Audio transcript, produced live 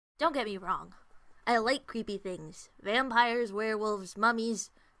Don't get me wrong. I like creepy things. Vampires, werewolves, mummies,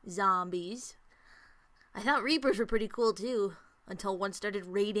 zombies. I thought reapers were pretty cool too, until one started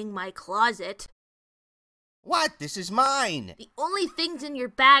raiding my closet. What? This is mine. The only things in your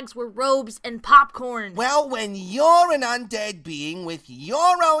bags were robes and popcorn. Well, when you're an undead being with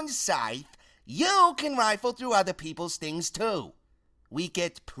your own scythe, you can rifle through other people's things too. We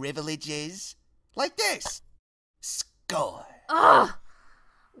get privileges like this. Score. Ugh!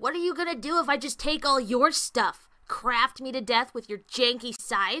 What are you gonna do if I just take all your stuff? Craft me to death with your janky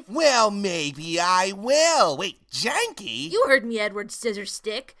scythe? Well, maybe I will. Wait, janky? You heard me, Edward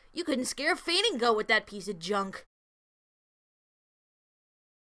Scissorstick. You couldn't scare a fainting goat with that piece of junk.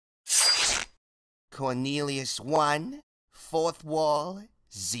 Cornelius 1, fourth wall,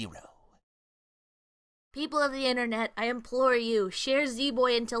 0. People of the internet, I implore you, share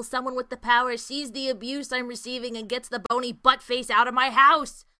Z-Boy until someone with the power sees the abuse I'm receiving and gets the bony butt face out of my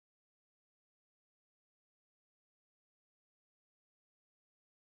house.